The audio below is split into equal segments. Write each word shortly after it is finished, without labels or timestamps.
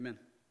Amen.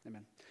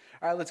 Amen.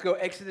 All right, let's go.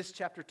 Exodus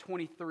chapter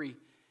 23.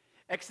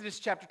 Exodus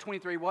chapter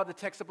 23. We'll have the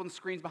text up on the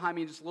screens behind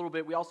me in just a little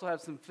bit. We also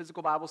have some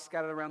physical Bibles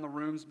scattered around the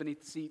rooms beneath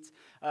the seats.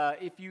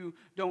 If you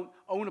don't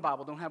own a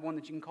Bible, don't have one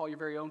that you can call your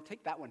very own,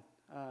 take that one.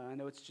 I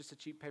know it's just a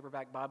cheap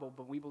paperback Bible,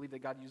 but we believe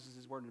that God uses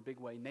His Word in a big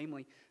way,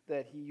 namely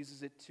that He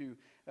uses it to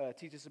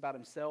teach us about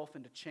Himself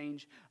and to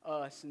change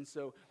us. And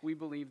so we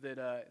believe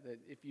that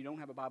if you don't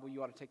have a Bible,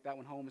 you ought to take that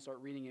one home and start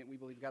reading it. We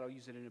believe God will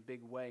use it in a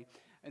big way.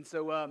 And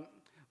so,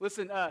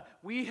 listen,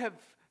 we have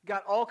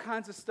got all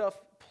kinds of stuff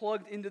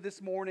plugged into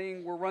this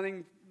morning. We're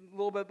running a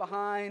little bit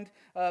behind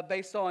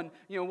based on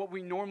what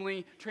we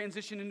normally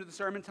transition into the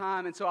sermon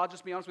time, and so I'll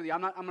just be honest with you.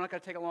 I'm not going to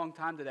take a long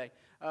time today.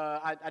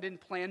 I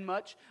didn't plan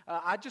much.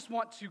 I just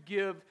want to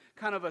give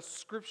kind of a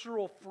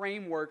scriptural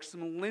framework,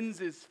 some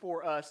lenses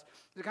for us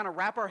to kind of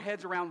wrap our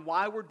heads around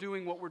why we're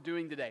doing what we're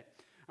doing today.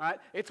 All right?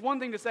 It's one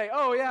thing to say,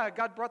 oh yeah,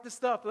 God brought this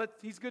stuff.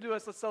 He's good to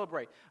us. Let's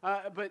celebrate.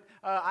 But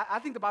I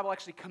think the Bible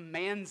actually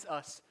commands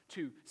us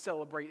to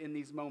celebrate in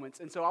these moments.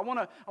 And so I want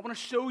to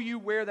show you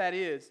where that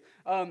is.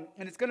 And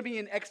it's going to be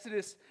in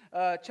Exodus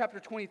chapter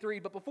 23.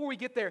 But before we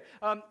get there,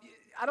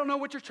 I don't know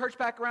what your church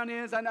background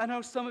is. I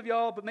know some of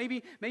y'all, but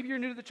maybe you're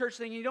new to the church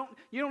thing and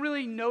you don't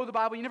really know the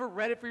Bible. You never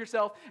read it for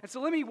yourself. And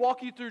so let me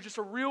walk you through just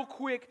a real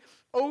quick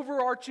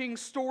overarching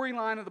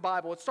storyline of the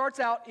Bible. It starts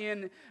out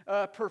in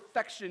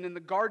perfection in the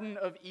Garden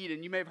of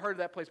Eden. You may have heard of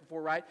that place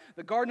before, right?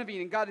 The Garden of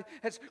Eden. God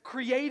has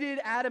created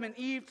Adam and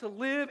Eve to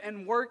live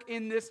and work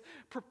in this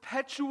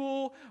perpetual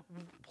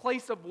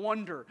place of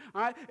wonder.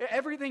 All right?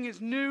 Everything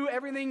is new.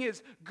 Everything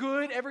is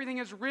good. Everything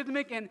is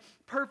rhythmic and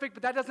perfect,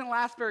 but that doesn't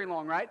last very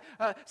long, right?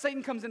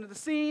 Satan comes into the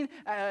scene,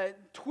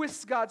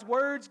 twists God's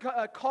words,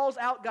 calls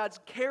out God's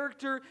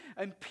character,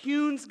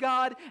 impugns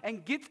God,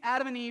 and gets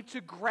Adam and Eve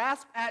to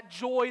grasp at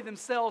joy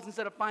themselves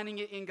instead of finding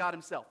it in God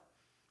Himself.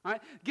 All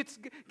right? Gets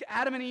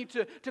Adam and Eve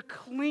to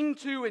cling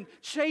to and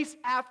chase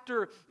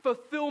after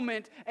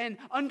fulfillment and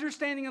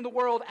understanding of the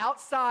world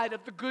outside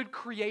of the good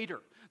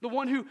Creator, the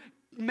one who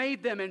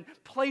made them and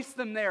placed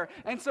them there.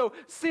 And so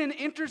sin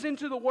enters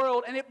into the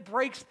world and it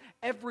breaks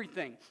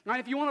everything.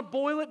 Right? If you want to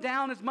boil it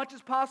down as much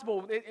as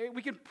possible,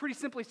 we can pretty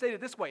simply say it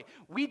this way.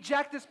 We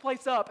jacked this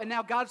place up and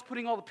now God's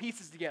putting all the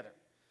pieces together.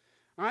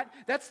 All right?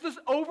 That's the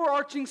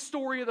overarching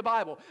story of the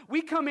Bible.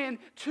 We come in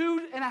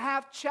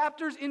 2.5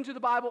 chapters into the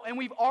Bible and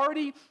we've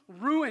already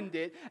ruined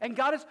it, and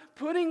God is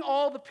putting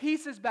all the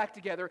pieces back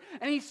together,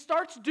 and He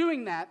starts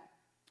doing that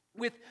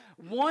with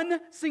one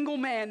single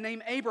man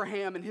named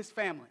Abraham and his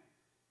family.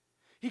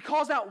 He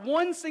calls out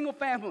one single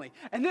family,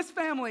 and this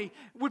family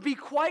would be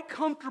quite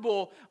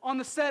comfortable on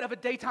the set of a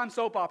daytime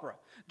soap opera.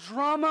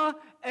 Drama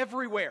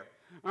everywhere,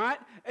 all right?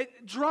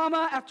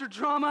 Drama after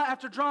drama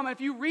after drama. If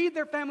you read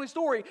their family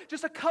story,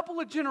 just a couple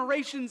of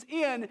generations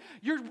in,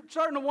 you're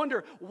starting to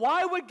wonder,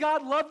 why would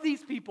God love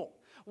these people?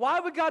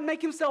 Why would God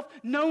make Himself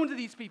known to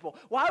these people?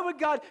 Why would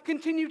God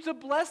continue to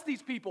bless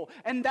these people?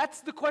 And that's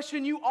the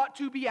question you ought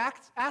to be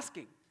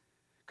asking.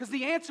 Because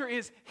the answer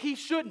is, He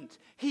shouldn't.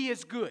 He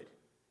is good.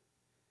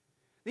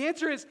 The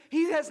answer is,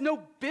 He has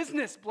no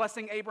business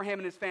blessing Abraham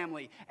and his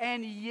family,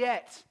 and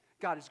yet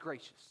God is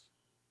gracious.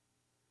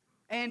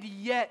 And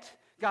yet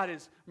God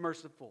is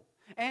merciful.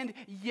 And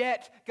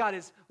yet God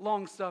is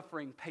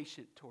long-suffering,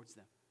 patient towards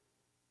them.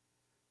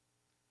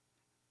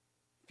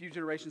 A few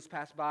generations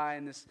pass by,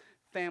 and this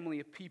family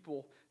of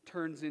people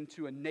turns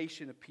into a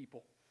nation of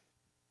people.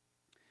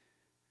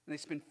 And they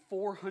spend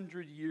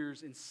 400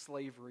 years in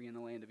slavery in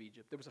the land of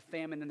Egypt. There was a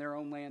famine in their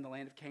own land, the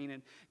land of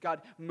Canaan.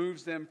 God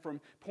moves them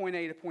from point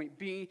A to point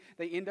B.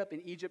 They end up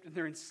in Egypt, and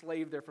they're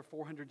enslaved there for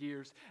 400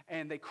 years.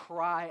 And they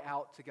cry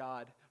out to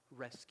God,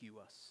 rescue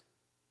us.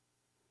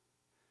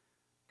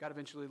 God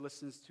eventually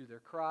listens to their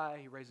cry.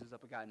 He raises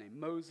up a guy named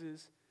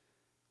Moses.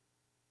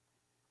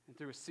 And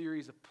through a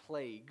series of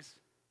plagues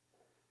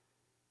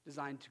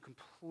designed to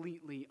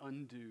completely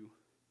undo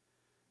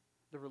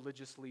the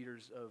religious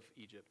leaders of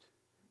Egypt,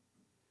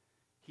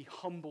 He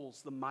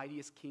humbles the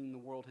mightiest king the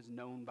world has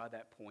known by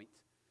that point,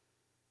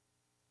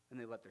 and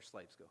they let their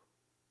slaves go.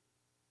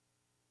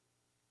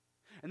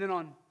 And then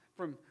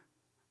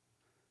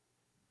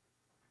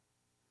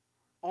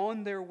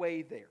on their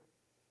way there,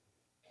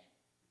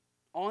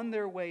 on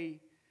their way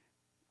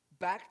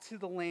back to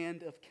the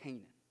land of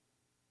Canaan,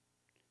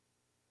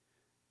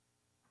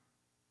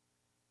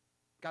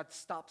 God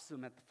stops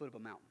them at the foot of a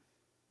mountain,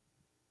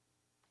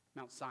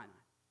 Mount Sinai.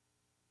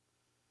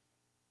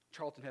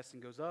 Charlton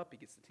Heston goes up, he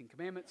gets the 10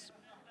 Commandments.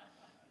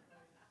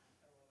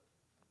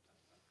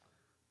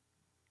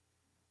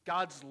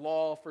 God's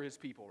law for His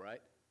people, right?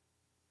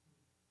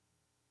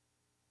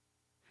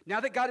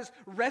 Now that God has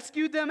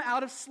rescued them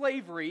out of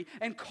slavery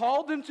and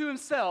called them to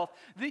Himself,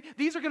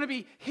 these are going to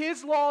be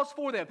His laws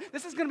for them.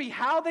 This is going to be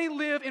how they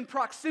live in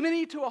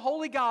proximity to a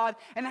holy God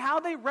and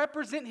how they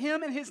represent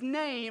Him and His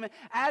name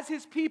as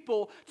His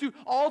people to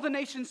all the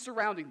nations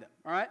surrounding them,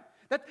 all right?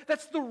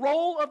 That's the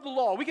role of the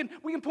law. We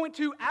can point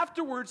to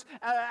afterwards,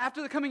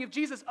 after the coming of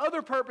Jesus,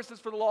 other purposes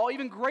for the law,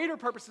 even greater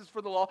purposes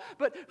for the law.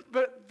 But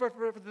for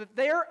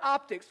their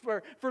optics,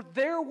 for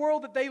their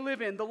world that they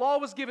live in, the law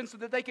was given so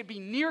that they could be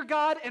near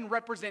God and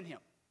represent Him.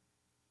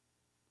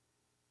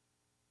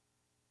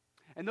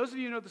 And those of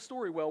you who know the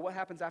story well, what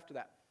happens after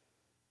that?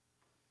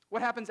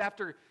 What happens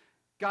after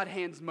God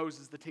hands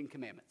Moses the Ten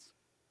Commandments?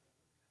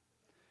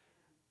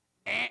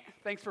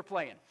 Thanks for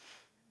playing.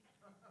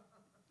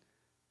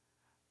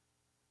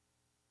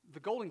 The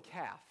golden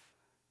calf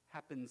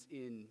happens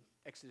in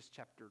Exodus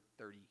chapter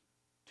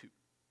 32.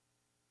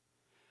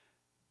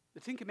 The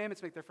Ten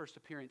Commandments make their first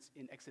appearance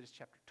in Exodus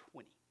chapter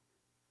 20.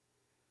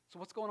 So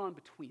what's going on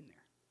between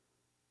there?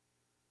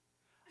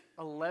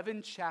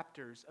 11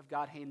 chapters of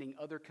God handing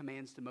other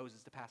commands to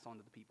Moses to pass on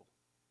to the people.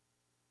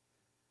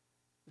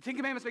 The Ten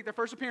Commandments make their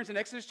first appearance in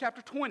Exodus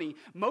chapter 20.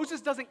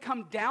 Moses doesn't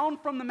come down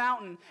from the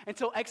mountain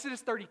until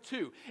Exodus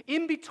 32.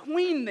 In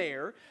between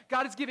there,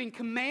 God is giving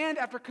command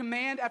after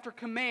command after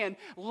command,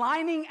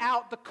 lining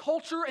out the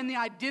culture and the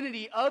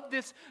identity of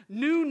this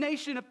new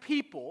nation of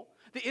people,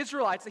 the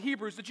Israelites, the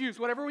Hebrews, the Jews,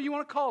 whatever you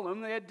want to call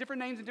them. They had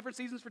different names and different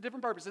seasons for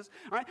different purposes.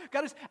 All right?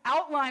 God is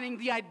outlining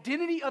the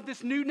identity of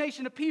this new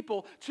nation of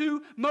people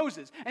to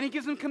Moses. And he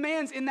gives them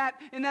commands in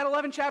that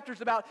 11 chapters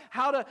about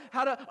how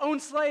to own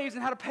slaves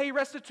and how to pay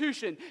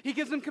restitution. He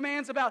gives them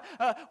commands about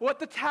what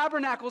the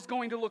tabernacle is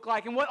going to look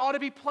like and what ought to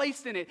be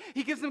placed in it.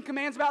 He gives them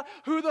commands about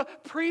who the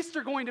priests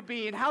are going to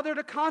be and how they're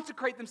to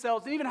consecrate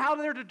themselves and even how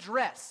they're to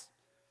dress.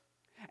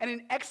 And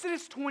in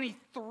Exodus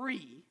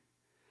 23,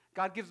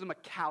 God gives them a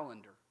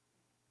calendar.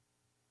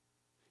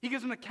 He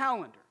gives them a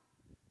calendar.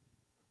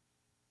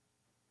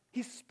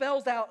 He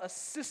spells out a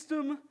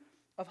system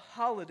of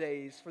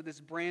holidays for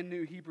this brand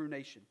new Hebrew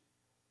nation.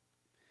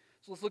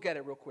 So let's look at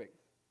it real quick.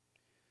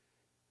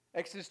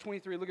 Exodus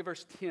 23, look at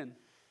verse 10.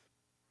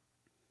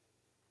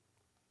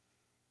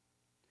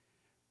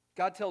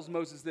 God tells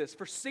Moses this: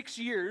 "For 6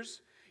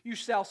 years you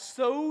shall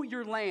sow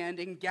your land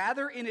and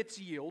gather in its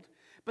yield,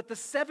 but the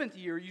 7th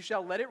year you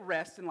shall let it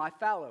rest and lie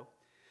fallow,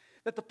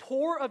 that the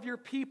poor of your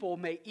people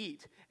may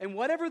eat, and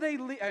what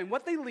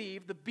they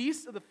leave, the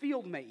beasts of the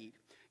field may eat.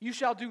 You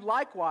shall do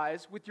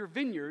likewise with your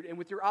vineyard and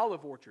with your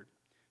olive orchard."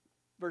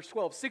 Verse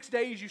 12, 6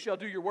 days you shall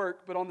do your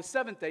work, but on the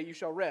 7th day you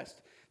shall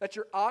rest, that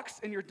your ox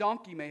and your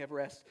donkey may have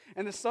rest,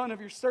 and the son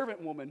of your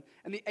servant woman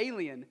and the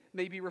alien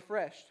may be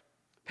refreshed.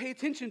 Pay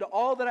attention to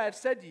all that I have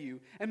said to you,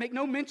 and make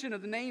no mention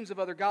of the names of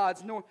other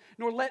gods, nor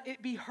let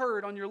it be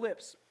heard on your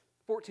lips.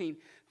 14,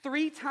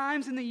 3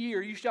 times in the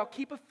year you shall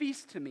keep a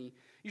feast to me.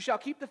 You shall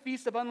keep the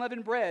feast of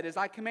unleavened bread as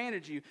I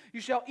commanded you.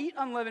 You shall eat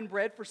unleavened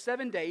bread for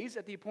 7 days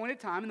at the appointed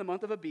time in the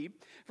month of Abib,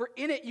 for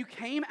in it you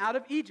came out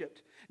of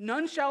Egypt.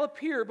 None shall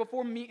appear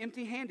before me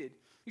empty-handed.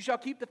 You shall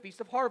keep the feast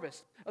of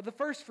harvest, of the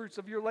first fruits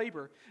of your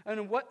labor,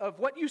 and of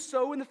what you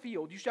sow in the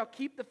field. You shall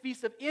keep the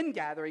feast of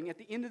ingathering at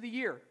the end of the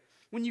year,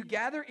 when you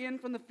gather in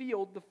from the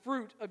field the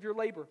fruit of your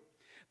labor.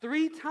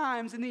 3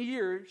 times in the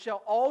year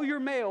shall all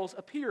your males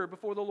appear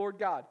before the Lord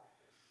God.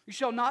 You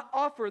shall not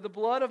offer the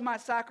blood of my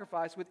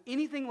sacrifice with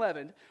anything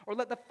leavened, or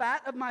let the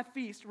fat of my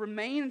feast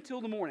remain until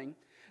the morning.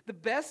 The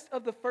best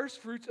of the first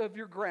fruits of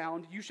your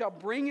ground you shall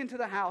bring into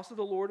the house of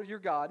the Lord your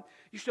God.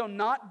 You shall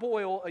not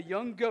boil a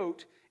young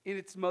goat in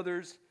its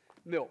mother's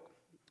milk.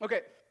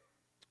 Okay,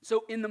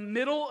 so in the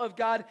middle of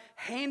God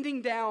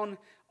handing down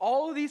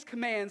all of these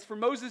commands for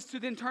Moses to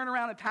then turn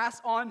around and pass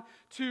on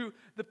to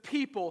the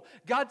people,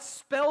 God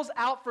spells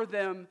out for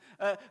them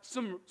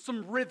some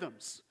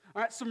rhythms.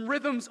 All right, some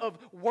rhythms of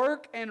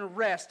work and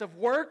rest, of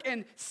work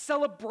and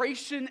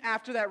celebration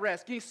after that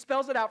rest. He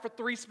spells it out for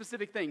 3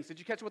 specific things. Did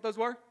you catch what those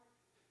were?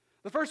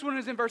 The first one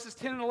is in verses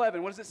 10 and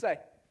 11. What does it say?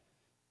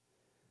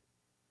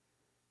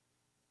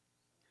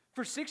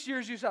 For 6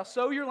 years you shall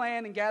sow your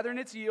land and gather in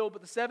its yield,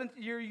 but the 7th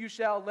year you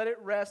shall let it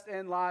rest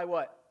and lie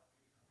what?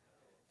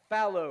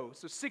 Fallow.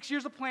 So 6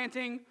 years of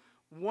planting,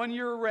 1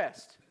 year of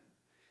rest.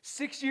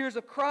 6 years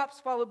of crops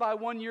followed by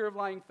 1 year of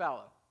lying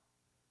fallow.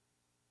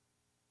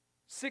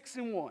 6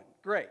 and 1.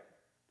 Great.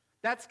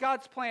 That's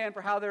God's plan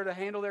for how they're to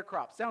handle their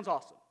crops. Sounds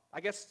awesome. I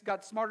guess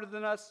God's smarter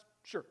than us.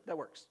 Sure, that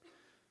works.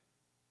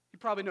 He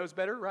probably knows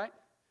better, right?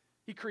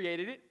 He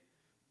created it.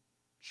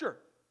 Sure.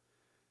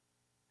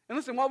 And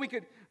listen, while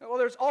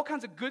there's all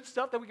kinds of good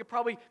stuff that we could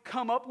probably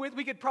come up with.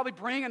 We could probably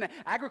bring an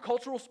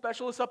agricultural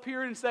specialist up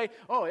here and say,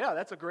 oh yeah,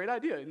 that's a great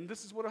idea, and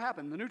this is what will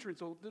happen. The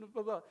nutrients will blah,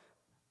 blah, blah.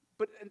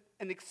 But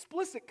an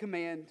explicit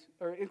command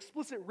or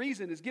explicit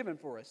reason is given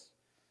for us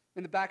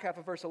in the back half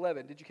of verse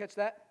 11. Did you catch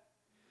that?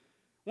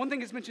 One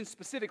thing is mentioned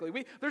specifically.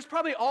 There's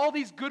probably all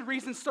these good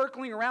reasons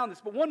circling around this,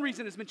 but one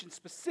reason is mentioned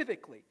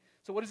specifically.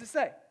 So what does it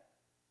say?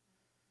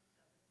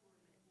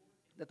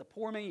 That the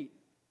poor may eat,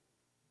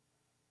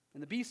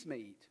 and the beasts may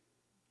eat.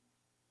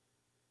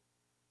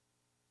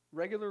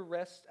 Regular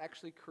rest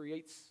actually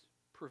creates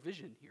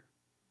provision here.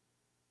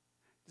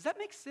 Does that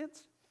make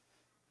sense?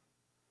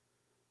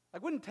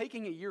 Like, wouldn't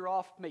taking a year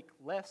off make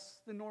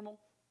less than normal?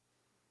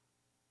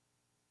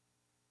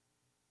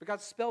 But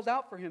God spells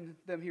out for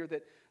them here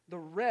that the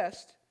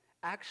rest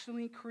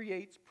actually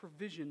creates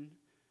provision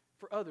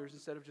for others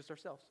instead of just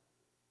ourselves.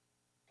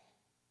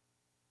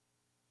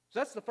 So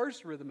that's the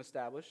first rhythm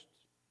established.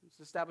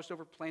 It's established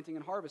over planting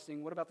and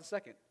harvesting. What about the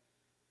second?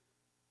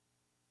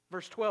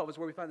 Verse 12 is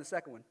where we find the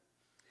second one.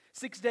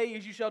 6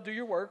 days you shall do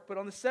your work, but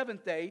on the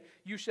seventh day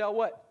you shall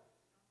what?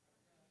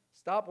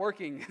 Stop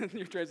working,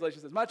 your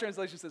translation says. My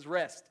translation says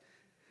rest.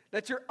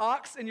 That your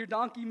ox and your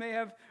donkey may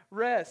have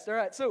rest. All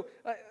right, so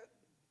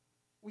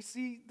we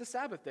see the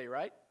Sabbath day,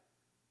 right?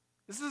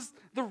 This is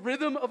the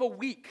rhythm of a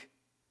week.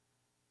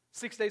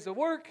 6 days of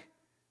work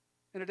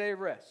and a day of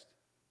rest.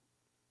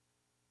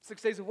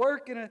 6 days of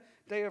work and a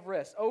day of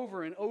rest.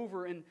 Over and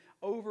over and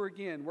over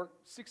again. Work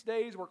 6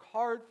 days, work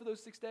hard for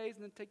those 6 days,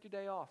 and then take your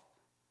day off.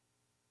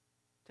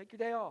 Take your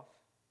day off.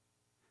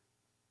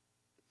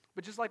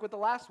 But just like with the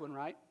last one,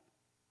 right?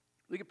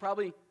 We could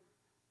probably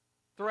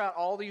throw out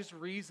all these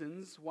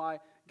reasons why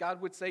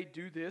God would say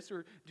do this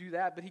or do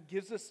that, but he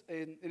gives us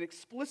an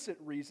explicit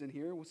reason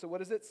here. So what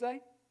does it say?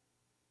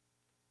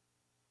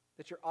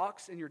 That your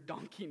ox and your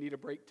donkey need a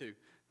break too.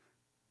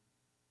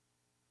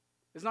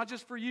 It's not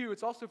just for you,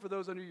 it's also for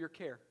those under your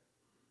care.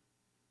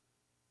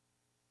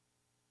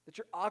 That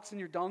your ox and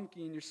your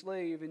donkey and your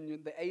slave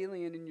and the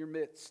alien in your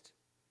midst,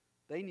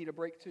 they need a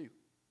break too.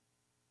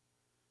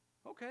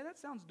 Okay, that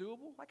sounds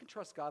doable. I can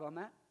trust God on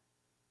that.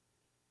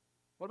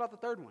 What about the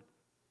third one?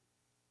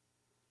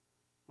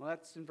 Well,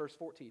 that's in verse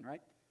 14,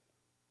 right?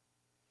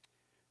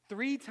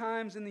 3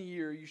 times in the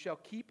year you shall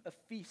keep a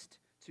feast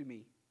to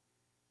me.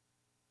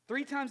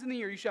 3 times in the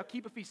year you shall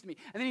keep a feast to me.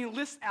 And then he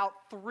lists out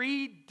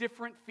 3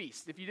 different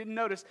feasts. If you didn't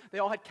notice, they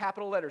all had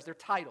capital letters. They're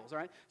titles, all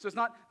right? So it's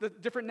not the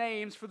different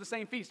names for the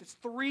same feast. It's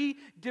 3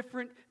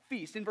 different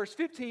feasts. In verse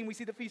 15, we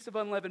see the Feast of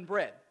Unleavened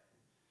Bread.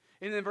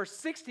 And in verse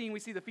 16, we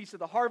see the Feast of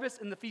the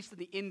Harvest and the Feast of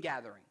the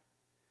Ingathering.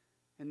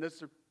 And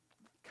those are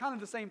kind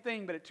of the same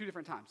thing, but at 2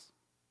 different times.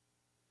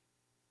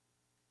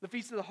 The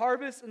Feast of the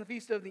Harvest and the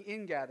Feast of the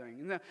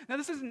Ingathering. Now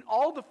this isn't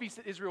all the feasts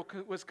that Israel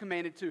was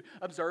commanded to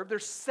observe.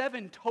 There's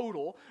 7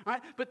 total,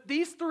 right? But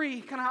these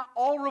 3 kind of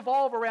all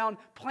revolve around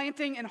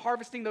planting and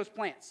harvesting those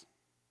plants.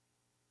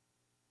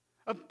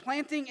 Of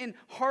planting and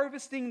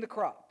harvesting the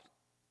crop.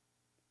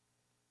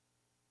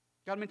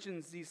 God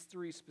mentions these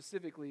 3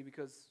 specifically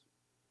because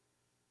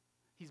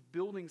he's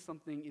building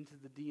something into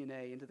the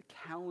DNA, into the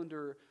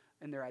calendar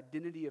and their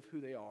identity of who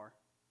they are.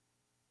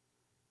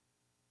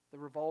 That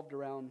revolved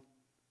around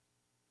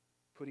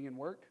putting in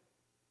work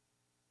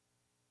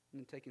and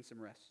then taking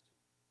some rest.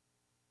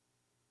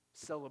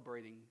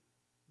 Celebrating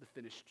the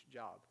finished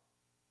job.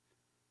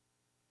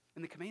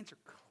 And the commands are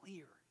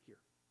clear here.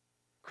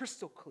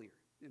 Crystal clear,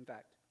 in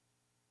fact.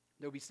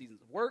 There'll be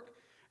seasons of work,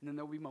 and then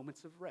there'll be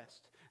moments of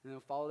rest. And they'll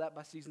follow that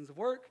by seasons of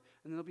work,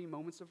 and then there'll be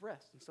moments of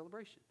rest and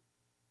celebration.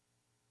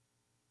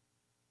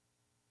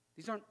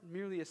 These aren't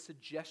merely a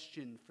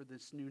suggestion for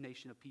this new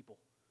nation of people.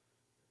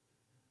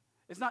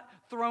 It's not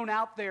thrown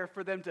out there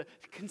for them to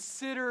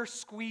consider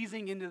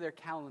squeezing into their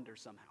calendar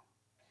somehow.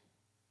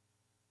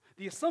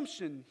 The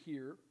assumption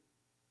here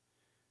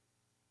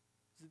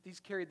is that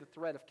these carry the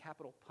threat of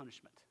capital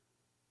punishment.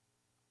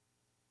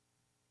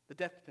 The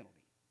death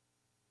penalty.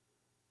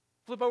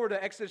 Flip over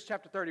to Exodus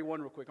chapter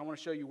 31 real quick. I want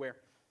to show you where.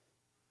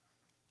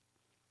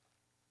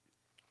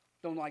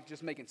 Don't like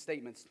just making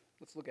statements.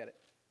 Let's look at it.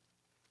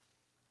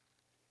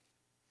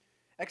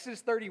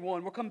 Exodus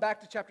 31. We'll come back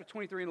to chapter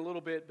 23 in a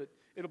little bit, but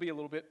it'll be a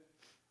little bit.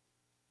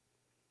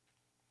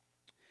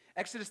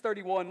 Exodus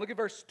 31, look at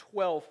verse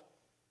 12.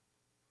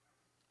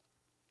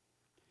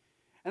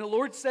 And the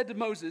Lord said to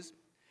Moses,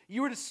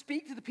 you are to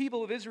speak to the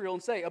people of Israel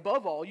and say,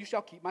 above all, you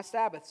shall keep my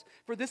Sabbaths.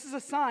 For this is a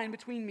sign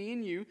between me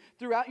and you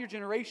throughout your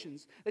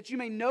generations, that you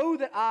may know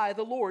that I,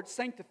 the Lord,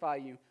 sanctify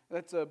you.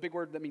 That's a big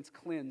word that means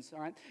cleanse,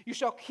 all right? You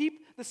shall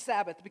keep the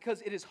Sabbath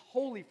because it is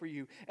holy for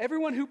you.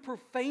 Everyone who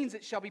profanes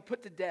it shall be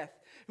put to death.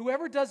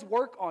 Whoever does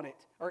work on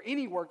it, or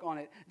any work on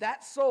it,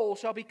 that soul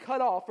shall be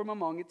cut off from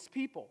among his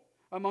people.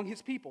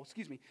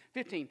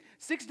 15.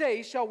 6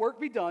 days shall work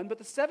be done, but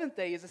the 7th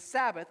day is a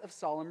Sabbath of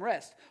solemn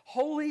rest,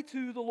 holy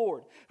to the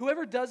Lord.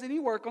 Whoever does any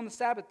work on the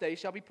Sabbath day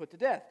shall be put to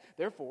death.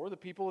 Therefore, the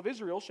people of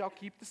Israel shall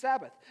keep the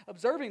Sabbath,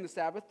 observing the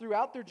Sabbath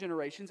throughout their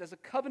generations as a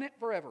covenant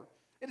forever.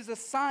 It is a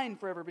sign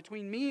forever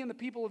between me and the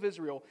people of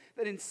Israel,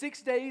 that in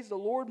 6 days the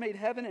Lord made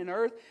heaven and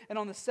earth, and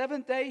on the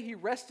 7th day he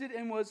rested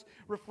and was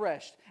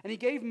refreshed. And he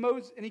gave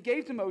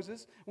to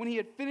Moses, when he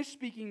had finished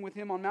speaking with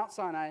him on Mount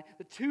Sinai,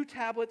 the 2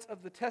 tablets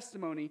of the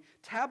testimony,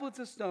 tablets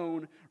of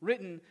stone,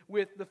 written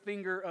with the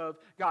finger of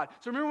God.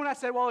 So remember when I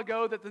said a while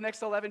ago that the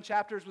next 11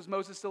 chapters was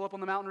Moses still up on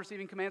the mountain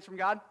receiving commands from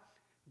God?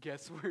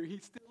 Guess where he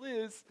still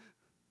is?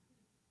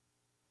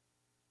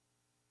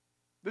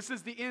 This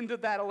is the end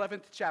of that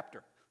 11th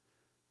chapter.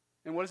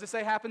 And what does it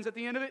say happens at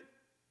the end of it?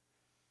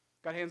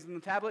 God hands him the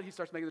tablet, he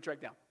starts making the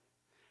trek down.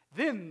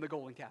 Then the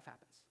golden calf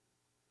happens.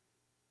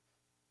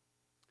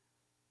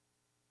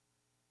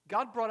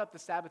 God brought up the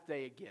Sabbath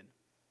day again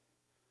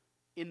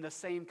in the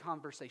same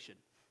conversation.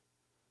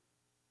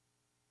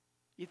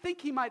 You think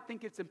he might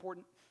think it's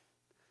important?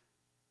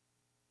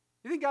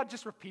 You think God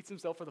just repeats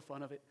himself for the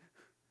fun of it?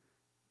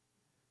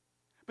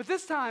 But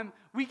this time,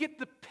 we get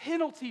the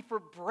penalty for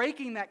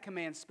breaking that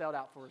command spelled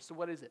out for us. So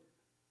what is it?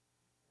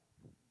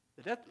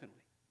 The death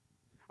penalty.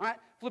 All right,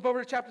 flip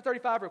over to chapter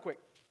 35 real quick.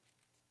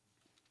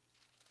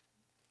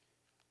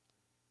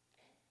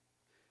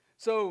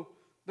 So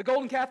the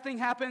golden calf thing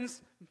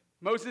happens.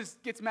 Moses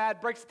gets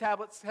mad, breaks the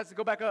tablets, has to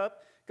go back up.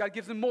 God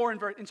gives him more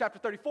in chapter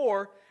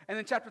 34. And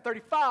then chapter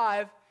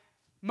 35,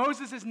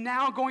 Moses is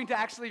now going to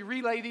actually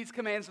relay these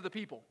commands to the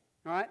people.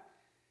 All right?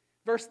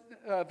 Verse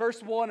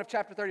 1 of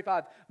chapter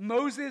 35.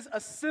 Moses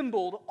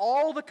assembled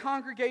all the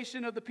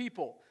congregation of the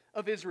people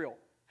of Israel.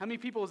 How many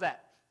people is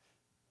that?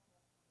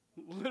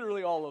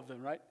 Literally all of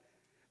them, right?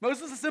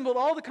 Moses assembled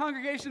all the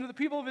congregation of the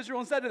people of Israel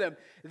and said to them,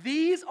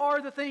 "These are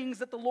the things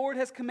that the Lord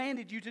has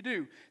commanded you to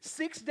do.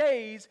 6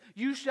 days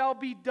you shall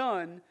be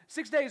done,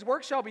 6 days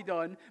work shall be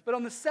done, but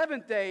on the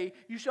seventh day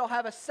you shall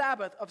have a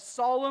Sabbath of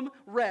solemn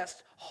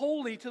rest,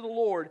 holy to the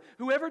Lord.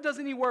 Whoever does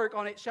any work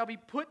on it shall be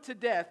put to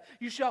death.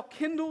 You shall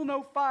kindle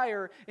no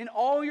fire in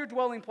all your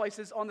dwelling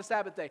places on the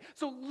Sabbath day."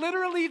 So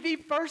literally the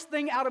first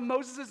thing out of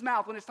Moses'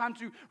 mouth when it's time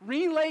to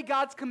relay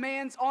God's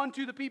commands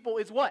onto the people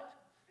is what?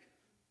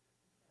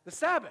 The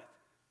Sabbath.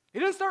 He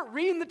doesn't start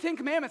reading the Ten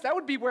Commandments. That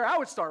would be where I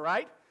would start,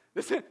 right?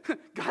 Listen,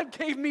 God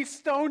gave me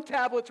stone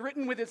tablets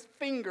written with his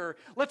finger.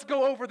 Let's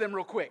go over them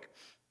real quick.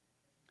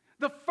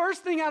 The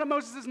first thing out of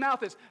Moses'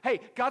 mouth is, hey,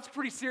 God's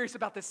pretty serious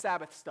about this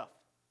Sabbath stuff.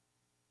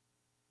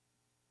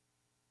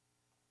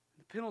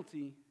 The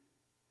penalty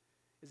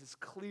is as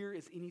clear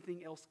as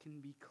anything else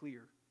can be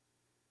clear.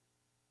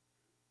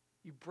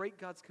 You break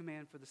God's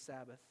command for the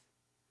Sabbath,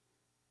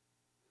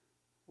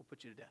 we'll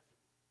put you to death.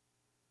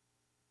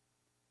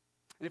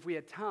 And if we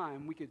had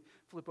time, we could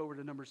flip over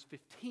to Numbers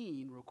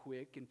 15 real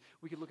quick, and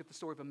we could look at the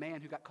story of a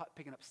man who got caught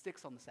picking up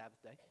sticks on the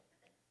Sabbath day.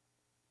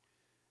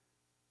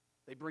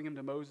 They bring him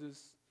to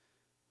Moses.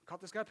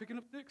 Caught this guy picking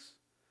up sticks.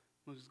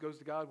 Moses goes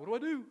to God, "What do I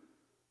do?"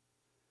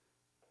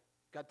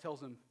 God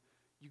tells him,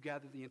 "You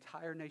gather the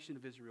entire nation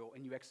of Israel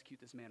and you execute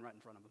this man right in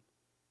front of him."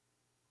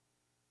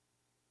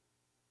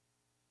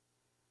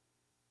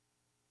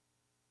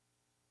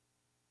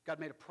 God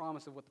made a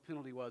promise of what the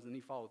penalty was, and he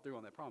followed through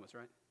on that promise,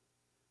 right?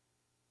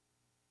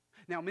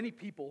 Now, many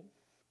people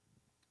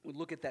would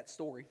look at that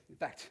story. In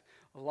fact,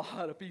 a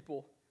lot of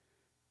people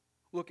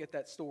look at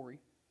that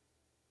story,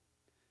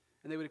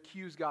 and they would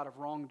accuse God of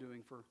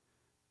wrongdoing for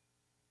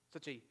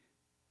such a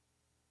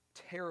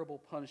terrible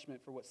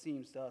punishment for what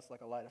seems to us like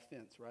a light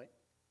offense, right?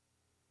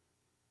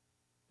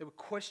 They would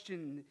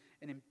question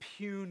and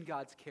impugn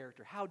God's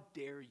character. How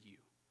dare you?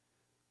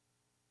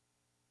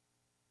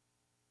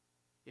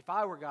 If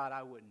I were God,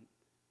 I wouldn't.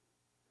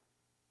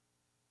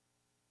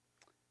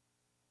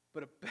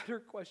 But a better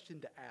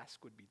question to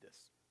ask would be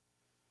this: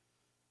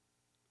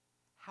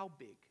 how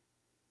big,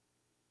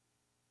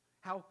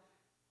 how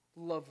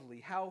lovely,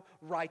 how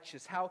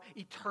righteous, how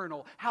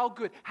eternal, how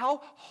good, how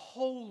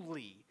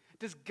holy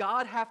does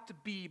God have to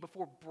be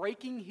before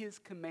breaking his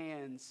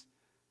commands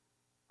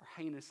are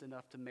heinous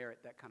enough to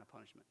merit that kind of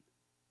punishment?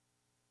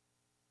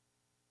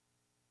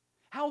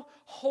 How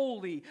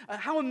holy,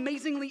 how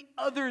amazingly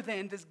other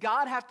than does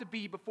God have to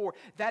be before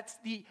that's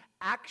the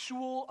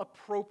actual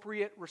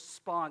appropriate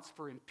response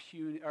for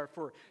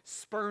for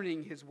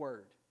spurning his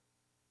word?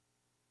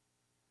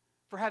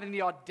 For having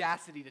the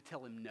audacity to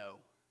tell him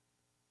no?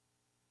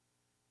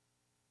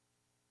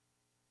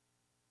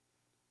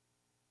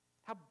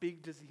 How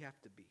big does he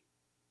have to be?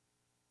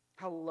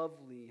 How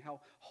lovely, how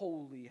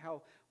holy,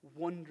 how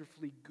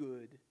wonderfully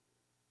good.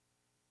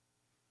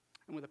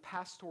 And with a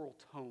pastoral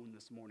tone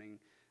this morning,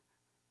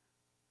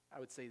 I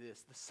would say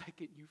this: the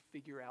second you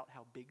figure out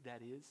how big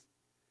that is,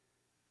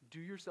 do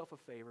yourself a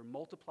favor,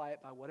 multiply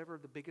it by whatever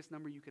the biggest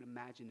number you can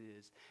imagine it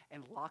is,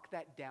 and lock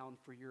that down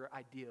for your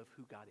idea of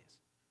who God is.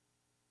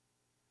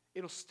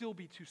 It'll still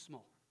be too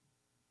small.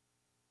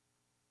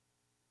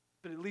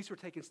 But at least we're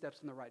taking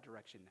steps in the right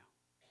direction now.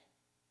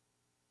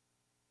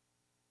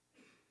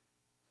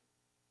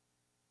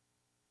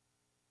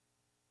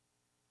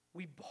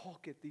 We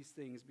balk at these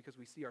things because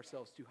we see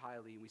ourselves too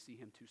highly and we see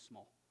him too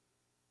small.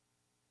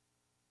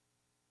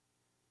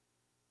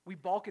 We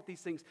balk at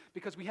these things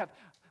because we have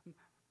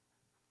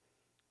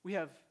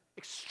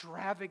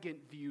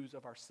extravagant views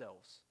of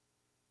ourselves.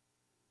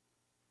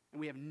 And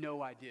we have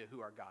no idea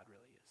who our God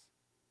really is.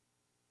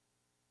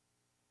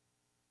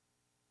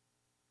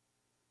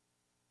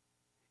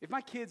 If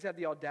my kids have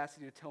the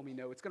audacity to tell me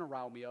no, it's going to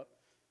rile me up.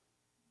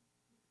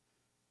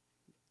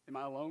 Am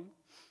I alone?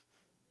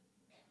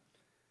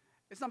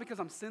 It's not because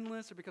I'm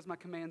sinless or because my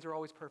commands are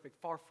always perfect.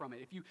 Far from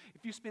it.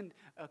 If you spend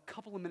a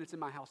couple of minutes in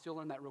my house, you'll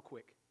learn that real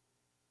quick.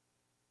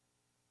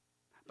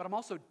 But I'm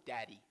also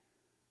daddy.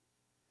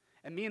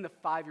 And me and the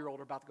 5-year-old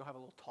are about to go have a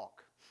little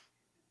talk.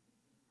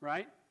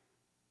 Right?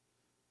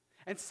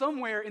 And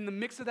somewhere in the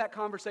mix of that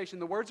conversation,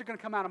 the words are going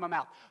to come out of my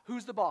mouth.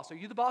 Who's the boss? Are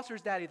you the boss or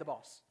is daddy the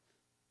boss?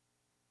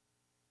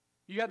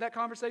 You had that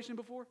conversation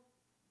before?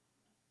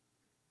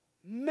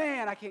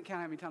 Man, I can't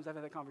count how many times I've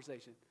had that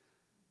conversation.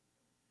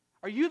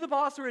 Are you the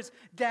boss or is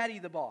daddy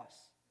the boss?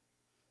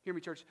 Hear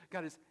me, church.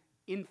 God is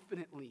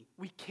infinitely.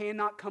 We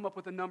cannot come up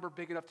with a number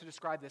big enough to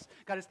describe this.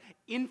 God is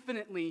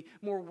infinitely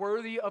more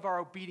worthy of our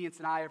obedience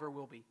than I ever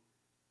will be.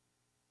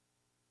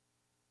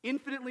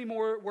 Infinitely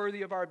more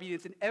worthy of our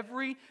obedience in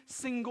every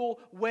single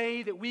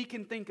way that we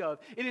can think of.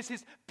 It is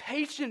his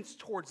patience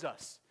towards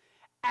us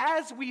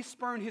as we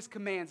spurn his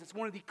commands. It's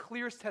one of the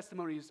clearest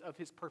testimonies of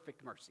his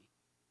perfect mercy.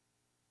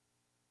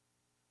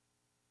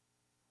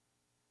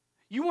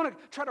 You want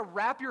to try to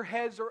wrap your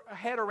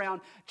head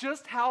around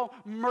just how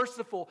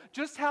merciful,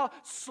 just how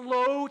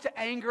slow to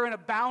anger and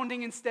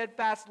abounding in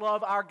steadfast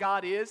love our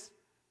God is?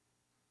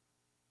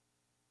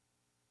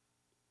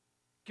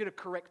 Get a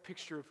correct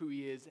picture of who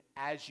he is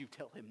as you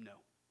tell him no.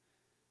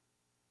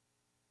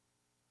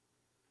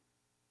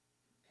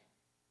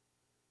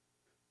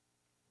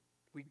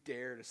 We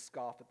dare to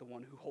scoff at the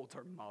one who holds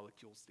our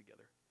molecules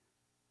together.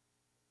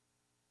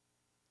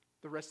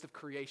 The rest of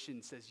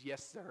creation says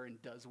yes, sir,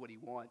 and does what he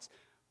wants.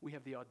 We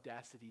have the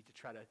audacity to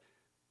try to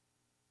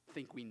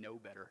think we know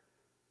better.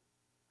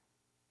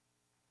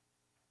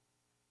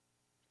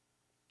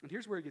 And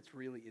here's where it gets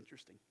really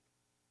interesting.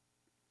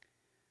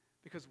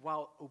 Because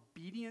while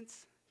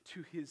obedience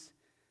to his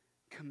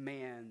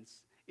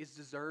commands is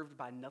deserved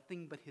by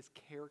nothing but his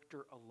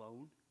character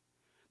alone,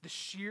 the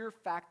sheer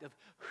fact of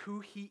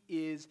who he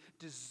is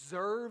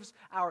deserves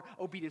our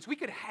obedience. We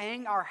could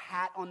hang our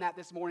hat on that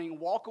this morning and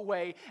walk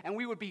away, and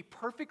we would be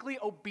perfectly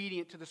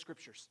obedient to the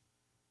scriptures.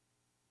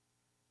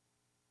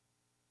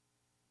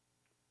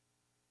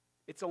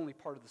 It's only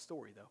part of the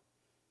story, though.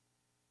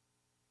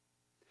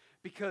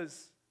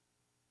 Because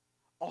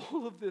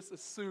all of this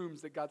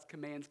assumes that God's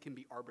commands can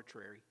be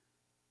arbitrary.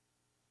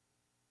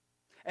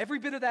 Every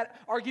bit of that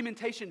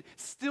argumentation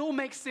still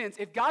makes sense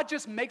if God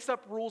just makes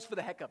up rules for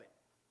the heck of it.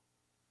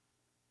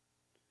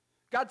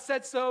 God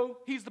said so,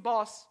 he's the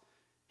boss,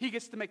 he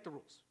gets to make the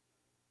rules.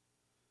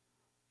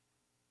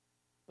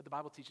 But the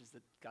Bible teaches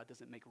that God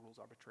doesn't make rules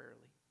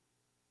arbitrarily.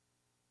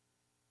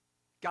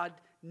 God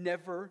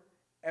never,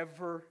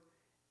 ever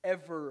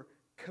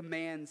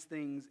commands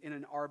things in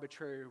an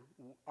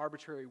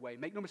arbitrary way.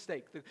 Make no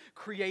mistake, the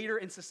creator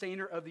and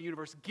sustainer of the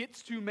universe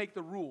gets to make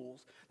the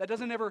rules. That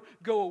doesn't ever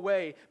go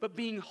away. But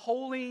being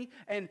holy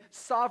and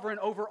sovereign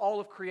over all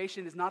of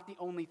creation is not the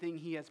only thing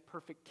he has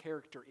perfect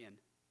character in.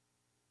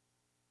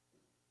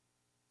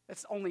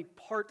 That's only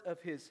part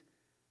of his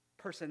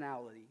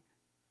personality.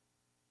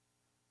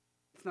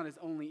 It's not his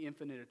only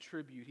infinite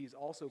attribute. He's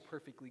also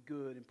perfectly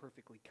good and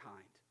perfectly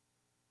kind.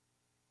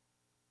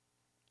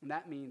 And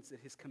that means that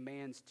his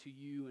commands to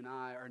you and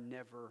I are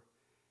never,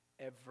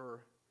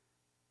 ever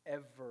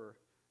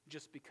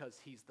just because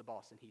he's the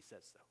boss and he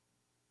says so.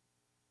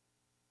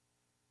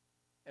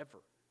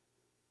 Ever.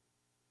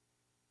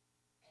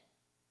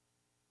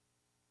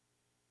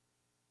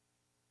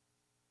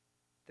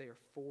 They are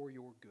for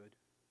your good.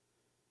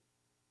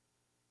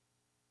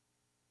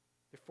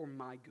 They're for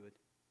my good.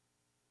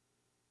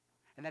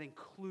 And that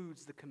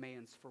includes the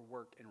commands for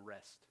work and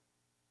rest.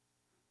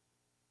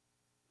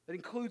 That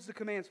includes the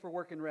commands for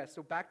work and rest.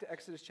 So back to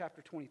Exodus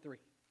chapter 23.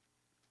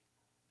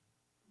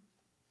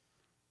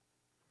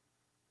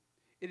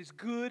 It is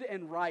good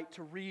and right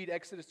to read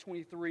Exodus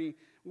 23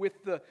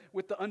 with the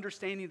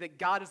understanding that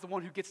God is the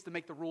one who gets to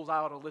make the rules. I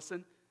ought to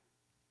listen.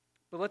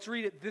 But let's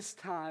read it this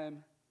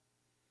time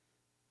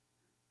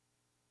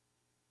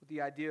with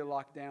the idea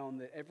locked down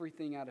that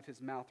everything out of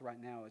his mouth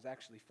right now is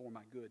actually for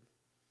my good.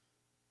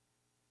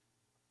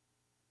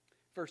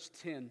 Verse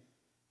 10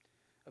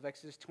 of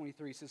Exodus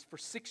 23 says, "For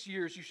 6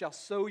 years you shall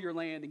sow your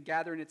land and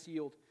gather in its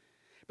yield.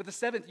 But the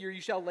 7th year you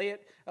shall let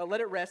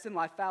it rest and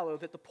lie fallow,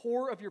 that the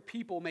poor of your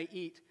people may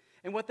eat.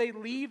 And what they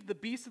leave, the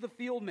beasts of the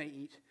field may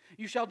eat.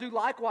 You shall do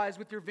likewise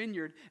with your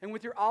vineyard and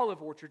with your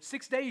olive orchard.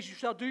 6 days you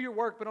shall do your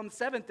work, but on the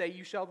 7th day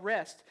you shall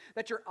rest,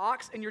 that your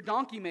ox and your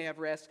donkey may have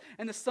rest,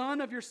 and the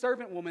son of your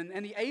servant woman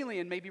and the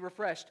alien may be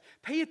refreshed.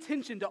 Pay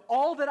attention to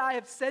all that I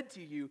have said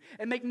to you,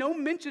 and make no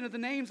mention of the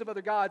names of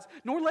other gods,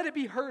 nor let it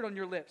be heard on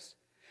your lips.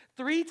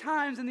 3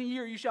 times in the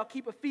year you shall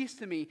keep a feast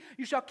to me.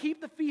 You shall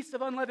keep the feast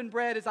of unleavened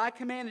bread as I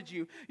commanded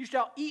you. You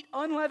shall eat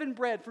unleavened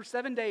bread for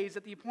 7 days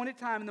at the appointed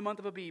time in the month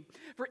of Abib.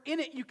 For in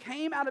it you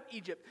came out of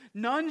Egypt.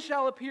 None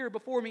shall appear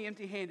before me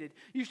empty-handed.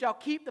 You shall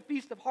keep the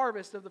feast of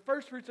harvest of the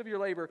firstfruits of your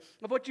labor,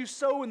 of what you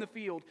sow in the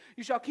field.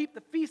 You shall keep the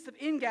feast of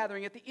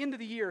ingathering at the end of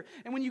the year.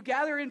 And when you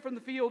gather in from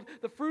the field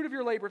the fruit of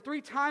your labor,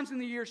 3 times in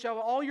the year shall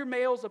all your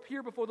males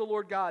appear before the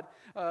Lord God.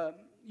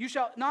 You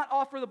shall not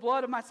offer the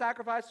blood of my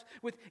sacrifice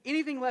with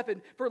anything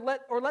leavened,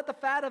 let the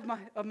fat of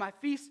my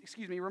feast,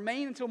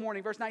 remain until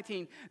morning. Verse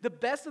 19, the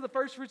best of the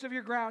first fruits of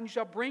your ground you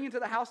shall bring into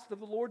the house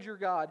of the Lord your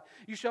God.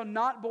 You shall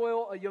not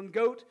boil a young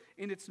goat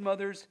in its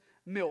mother's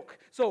milk.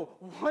 So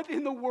what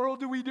in the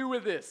world do we do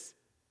with this?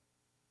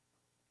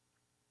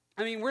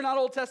 I mean, we're not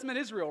Old Testament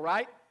Israel,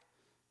 right?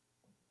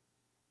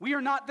 We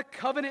are not the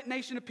covenant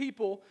nation of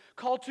people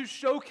called to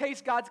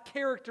showcase God's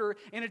character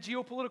in a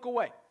geopolitical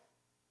way.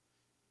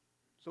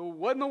 So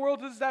what in the world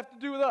does this have to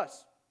do with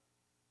us?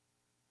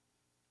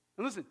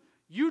 And listen,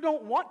 you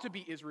don't want to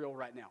be Israel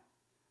right now.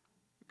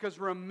 Because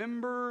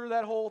remember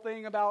that whole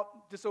thing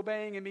about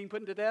disobeying and being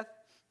put to death?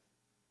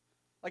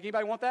 Like,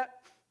 anybody want that?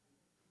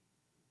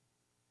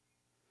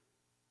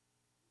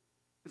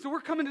 And so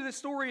we're coming to this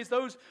story as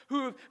those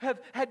who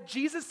have had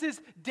Jesus'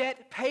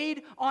 debt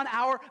paid on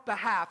our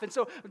behalf. And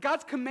so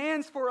God's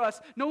commands for us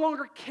no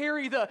longer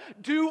carry the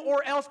do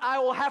or else I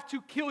will have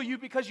to kill you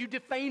because you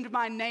defamed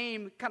my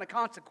name kind of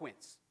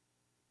consequence.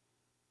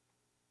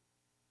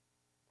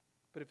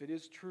 But if it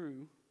is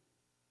true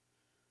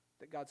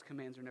that God's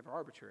commands are never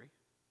arbitrary,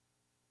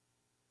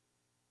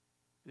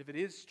 and if it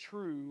is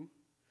true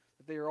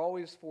that they are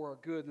always for our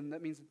good, then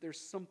that means that there's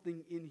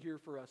something in here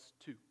for us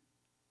too.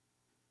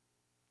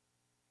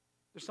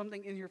 There's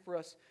something in here for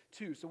us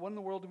too. So what in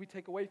the world do we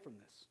take away from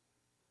this?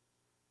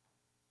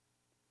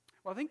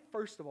 Well, I think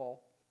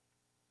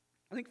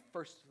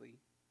firstly,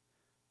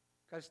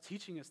 God's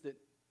teaching us that,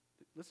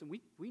 listen,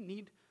 we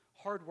need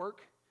hard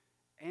work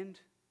and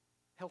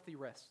healthy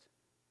rest.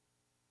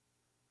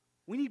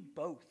 We need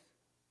both.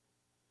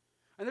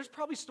 And there's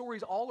probably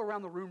stories all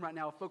around the room right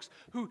now of folks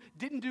who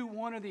didn't do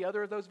one or the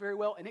other of those very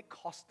well, and it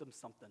cost them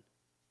something.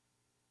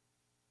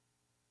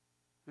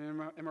 Am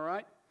I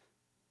right?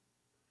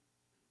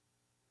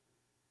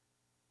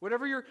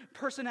 Whatever your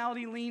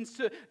personality leans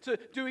to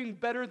doing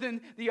better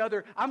than the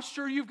other, I'm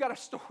sure you've got a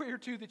story or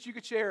two that you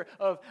could share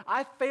of,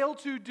 I failed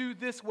to do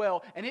this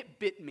well, and it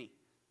bit me.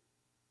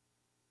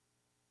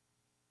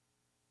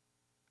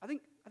 I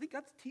think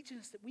God's teaching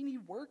us that we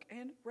need work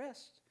and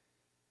rest.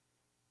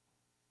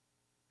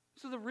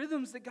 So the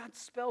rhythms that God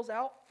spells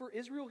out for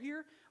Israel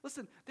here,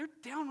 listen, they're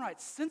downright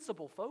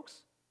sensible,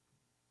 folks.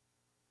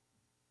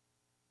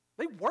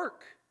 They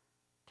work.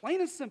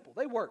 Plain and simple,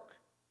 they work.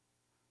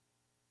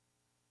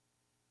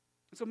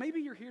 And so maybe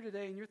you're here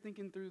today and you're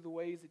thinking through the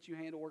ways that you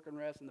handle work and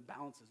rest and the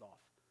balance is off.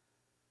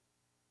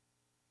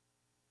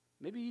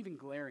 Maybe even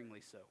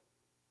glaringly so.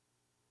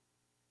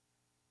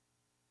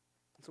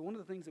 And so one of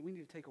the things that we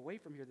need to take away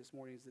from here this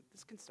morning is that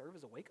this can serve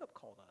as a wake-up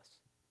call to us.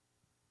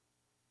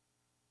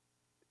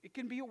 It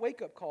can be a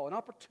wake-up call, an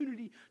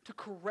opportunity to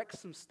correct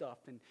some stuff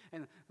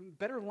and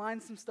better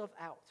line some stuff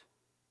out.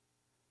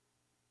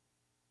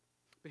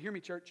 But hear me,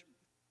 church.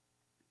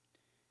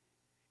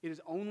 It is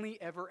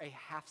only ever a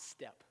half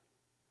step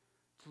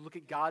to look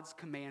at God's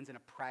commands in a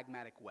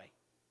pragmatic way.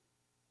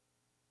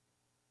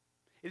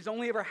 It is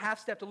only ever a half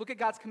step to look at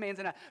God's commands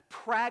in a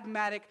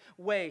pragmatic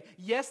way.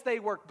 Yes, they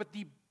work, but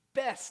the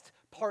best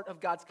part of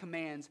God's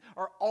commands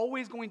are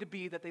always going to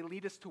be that they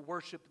lead us to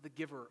worship the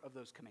giver of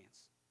those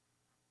commands.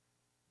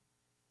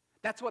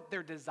 That's what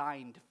they're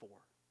designed for.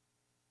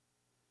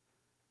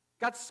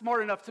 God's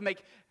smart enough to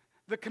make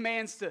the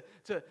commands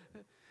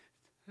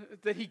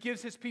that he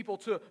gives his people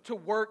to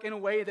work in a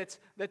way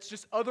that's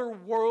just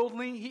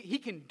otherworldly. He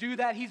can do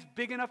that. He's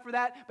big enough for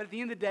that. But at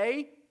the end of the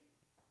day,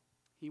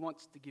 he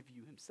wants to give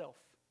you himself.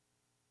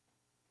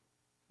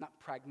 Not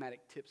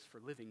pragmatic tips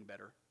for living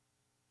better.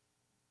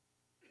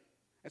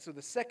 And so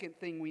the second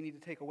thing we need to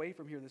take away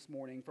from here this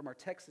morning, from our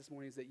text this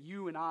morning, is that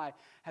you and I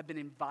have been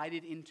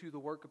invited into the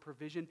work of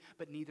provision,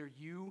 but neither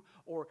you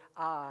or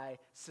I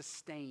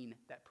sustain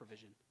that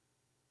provision.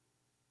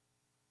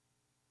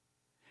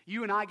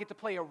 You and I get to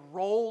play a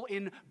role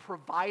in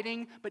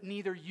providing, but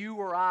neither you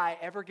or I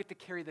ever get to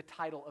carry the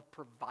title of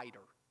provider.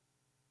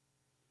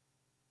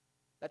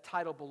 That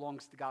title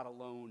belongs to God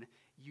alone.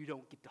 You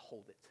don't get to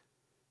hold it.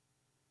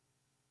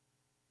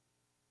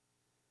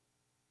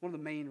 One of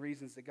the main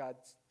reasons that God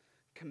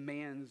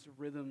commands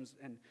rhythms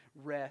and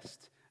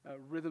rest,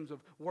 rhythms of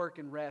work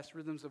and rest,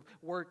 rhythms of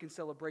work and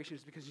celebration,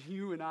 is because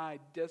you and I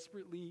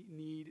desperately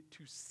need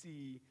to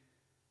see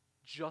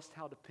just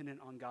how dependent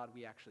on God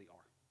we actually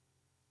are.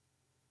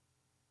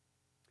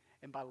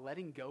 And by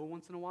letting go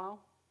once in a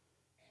while,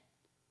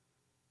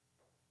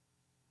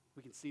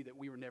 we can see that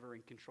we were never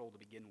in control to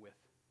begin with.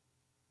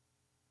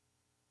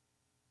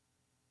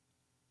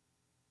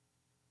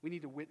 We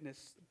need to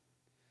witness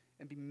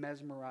and be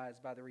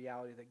mesmerized by the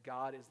reality that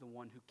God is the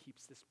one who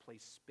keeps this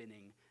place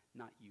spinning,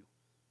 not you.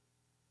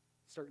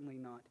 Certainly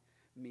not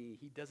me.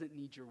 He doesn't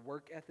need your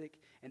work ethic,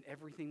 and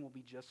everything will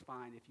be just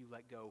fine if you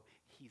let go.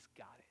 He's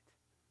got it.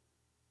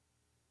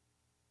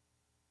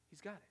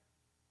 He's got it.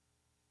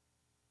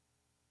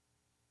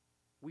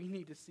 We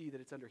need to see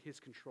that it's under his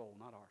control,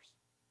 not ours.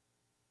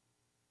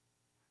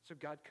 So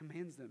God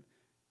commands them,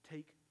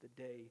 take the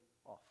day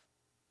off.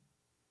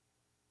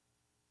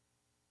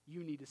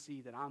 You need to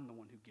see that I'm the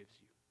one who gives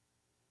you.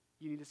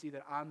 You need to see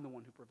that I'm the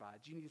one who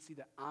provides. You need to see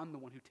that I'm the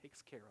one who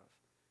takes care of.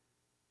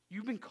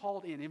 You've been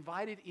called in,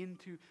 invited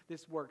into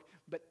this work,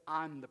 but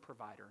I'm the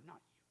provider, not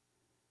you.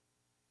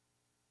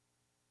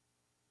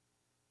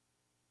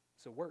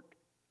 So work.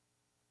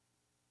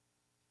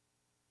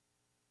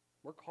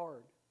 Work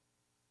hard.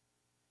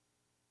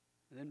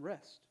 And then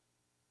rest.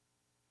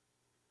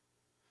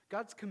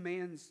 God's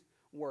commands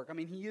work. I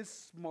mean, he is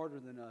smarter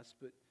than us,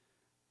 but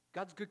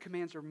God's good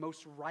commands are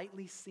most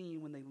rightly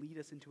seen when they lead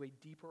us into a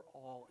deeper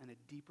awe and a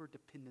deeper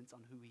dependence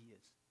on who he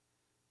is.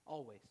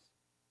 Always.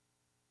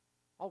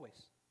 Always.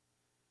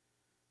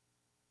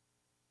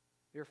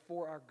 They're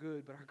for our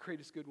good, but our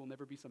greatest good will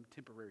never be some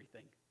temporary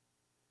thing.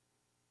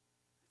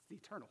 It's the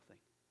eternal thing.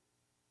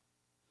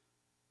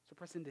 So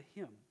press into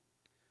him.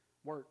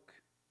 Work.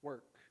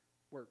 work,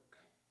 work,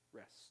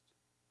 rest.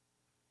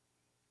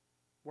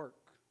 Work,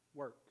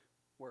 work,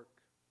 work,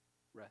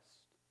 rest.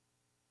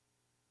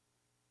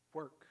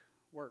 Work,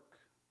 work,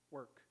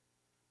 work,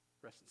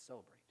 rest and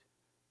celebrate.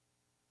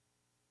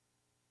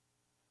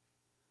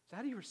 So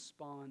how do you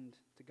respond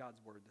to God's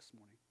word this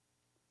morning?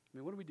 I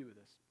mean, what do we do with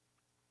this?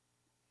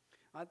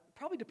 It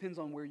probably depends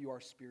on where you are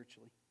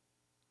spiritually.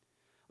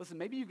 Listen,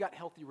 maybe you've got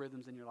healthy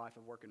rhythms in your life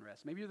of work and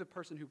rest. Maybe you're the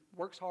person who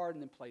works hard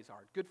and then plays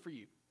hard. Good for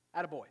you.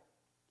 Attaboy.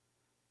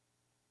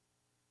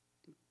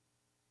 But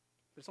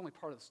it's only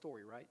part of the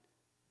story, right?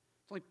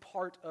 It's only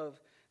part of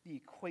the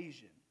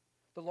equation.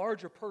 The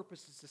larger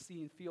purpose is to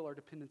see and feel our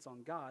dependence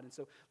on God. And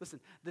so, listen,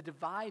 the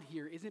divide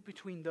here isn't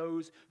between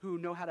those who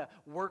know how to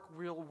work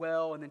real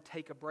well and then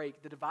take a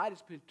break. The divide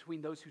is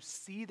between those who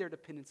see their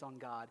dependence on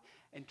God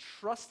and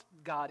trust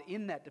God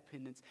in that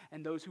dependence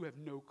and those who have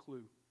no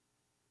clue.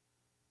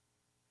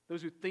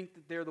 Those who think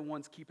that they're the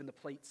ones keeping the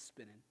plates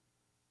spinning.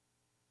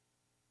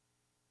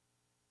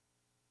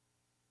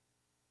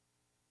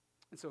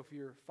 And so if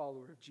you're a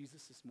follower of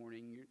Jesus this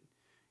morning,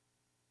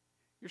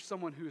 you're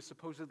someone who has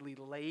supposedly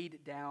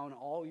laid down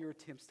all your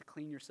attempts to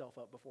clean yourself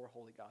up before a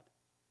holy God.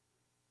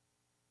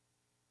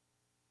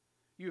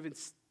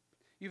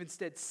 You've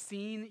instead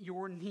seen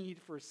your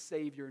need for a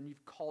Savior and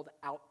you've called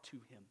out to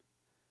Him.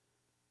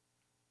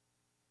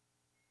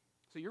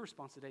 So your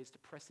response today is to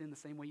press in the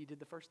same way you did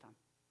the first time.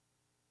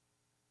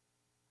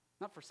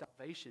 Not for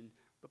salvation,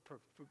 but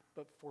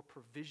for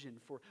provision,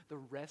 for the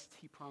rest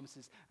He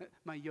promises.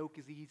 My yoke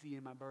is easy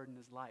and my burden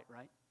is light,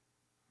 right?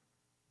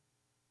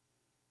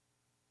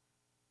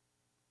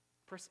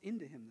 Press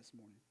into Him this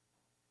morning.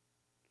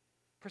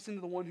 Press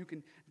into the one who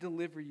can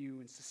deliver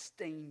you and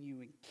sustain you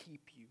and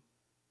keep you.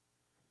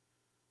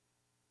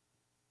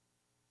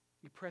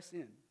 You press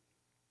in.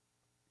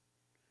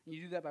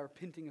 You do that by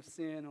repenting of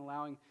sin and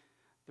allowing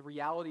the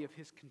reality of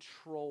His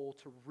control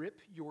to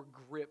rip your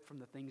grip from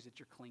the things that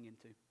you're clinging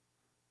to.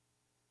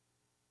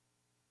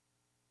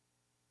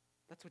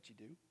 That's what you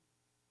do.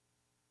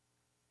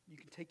 You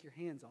can take your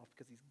hands off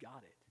because He's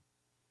got it.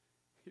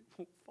 It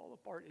won't fall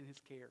apart in His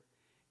care.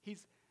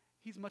 He's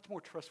much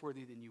more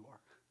trustworthy than you are,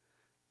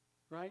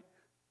 right?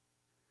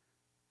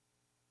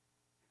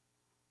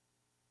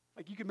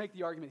 Like you could make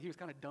the argument He was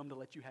kind of dumb to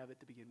let you have it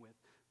to begin with.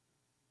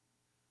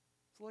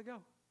 So let go.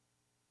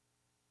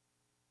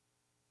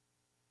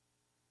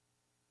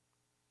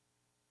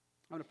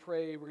 I'm going to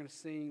pray. We're going to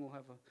sing. We'll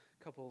have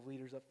a couple of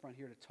leaders up front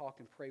here to talk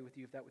and pray with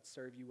you if that would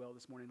serve you well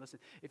this morning. Listen,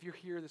 if you're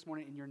here this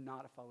morning and you're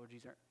not a follower of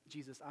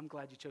Jesus, I'm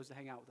glad you chose to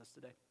hang out with us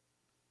today.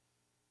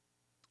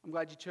 I'm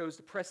glad you chose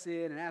to press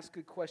in and ask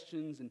good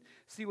questions and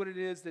see what it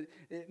is that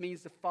it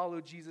means to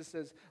follow Jesus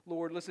as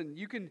Lord. Listen,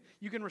 you can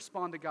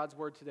respond to God's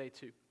word today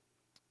too.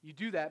 You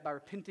do that by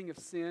repenting of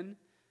sin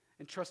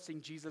and trusting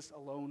Jesus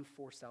alone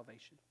for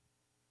salvation.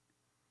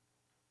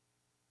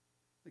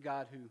 The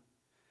God who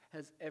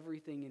has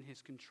everything in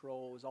His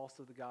control is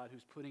also the God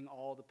who's putting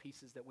all the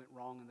pieces that went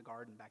wrong in the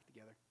garden back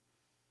together.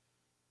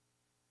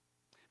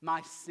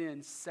 My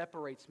sin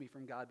separates me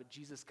from God, but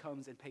Jesus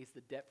comes and pays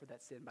the debt for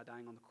that sin by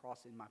dying on the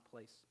cross in my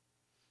place.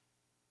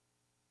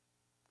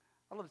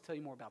 I'd love to tell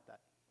you more about that.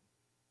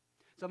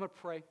 So I'm going to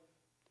pray.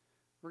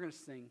 We're going to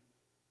sing.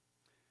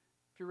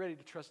 If you're ready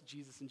to trust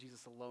Jesus and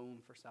Jesus alone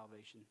for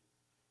salvation,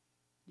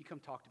 you come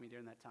talk to me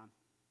during that time.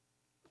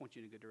 Point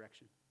you in a good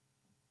direction.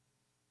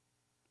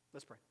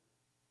 Let's pray.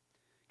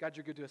 God,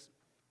 you're good to us.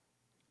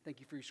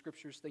 Thank you for your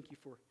scriptures. Thank you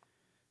for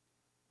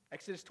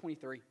Exodus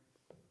 23. I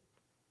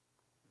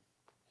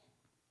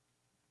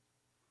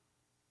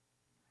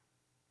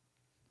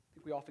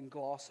think we often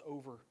gloss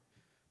over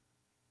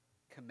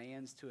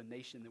commands to a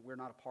nation that we're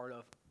not a part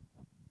of.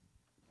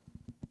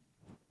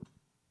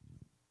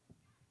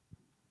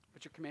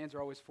 But your commands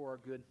are always for our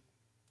good.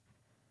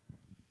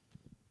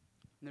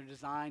 And they're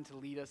designed to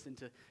lead us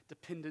into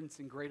dependence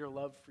and greater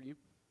love for you.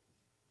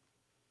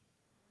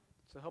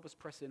 So help us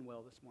press in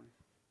well this morning.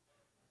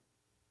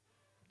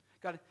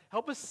 God,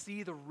 help us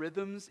see the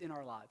rhythms in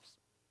our lives.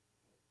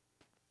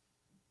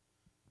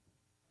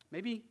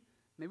 Maybe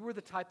we're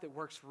the type that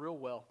works real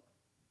well,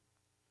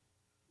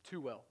 too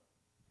well.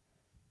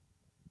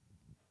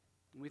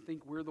 And we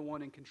think we're the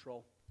one in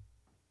control.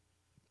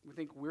 We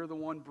think we're the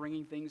one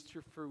bringing things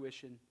to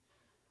fruition,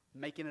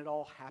 making it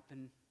all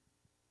happen.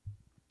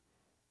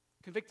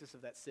 Convict us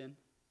of that sin.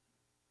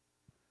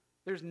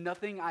 There's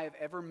nothing I have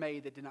ever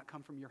made that did not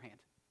come from your hand.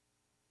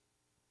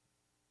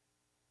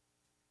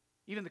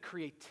 Even the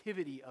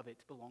creativity of it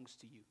belongs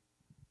to you.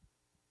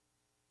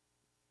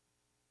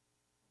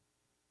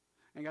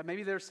 And God,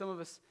 maybe there's some of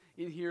us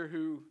in here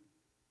who,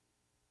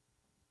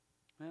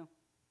 well,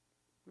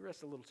 we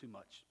rest a little too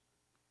much.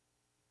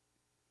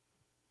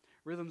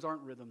 Rhythms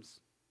aren't rhythms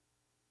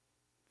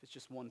if it's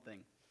just one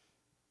thing.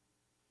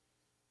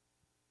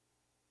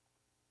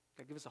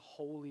 God, give us a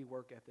holy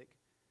work ethic.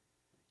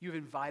 You've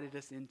invited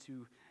us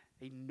into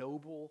a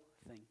noble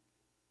thing.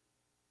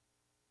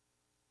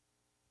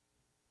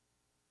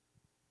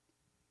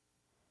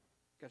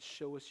 God,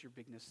 show us your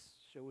bigness.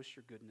 Show us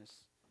your goodness.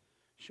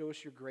 Show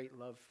us your great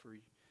love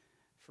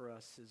for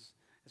us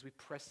as we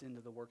press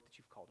into the work that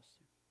you've called us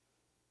to.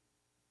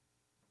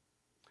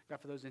 God,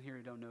 for those in here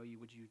who don't know you,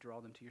 would you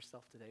draw them to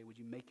yourself today? Would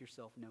you make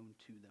yourself known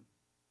to them?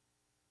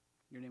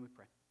 In your name we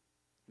pray.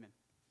 Amen.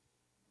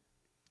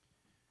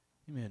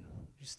 Amen. You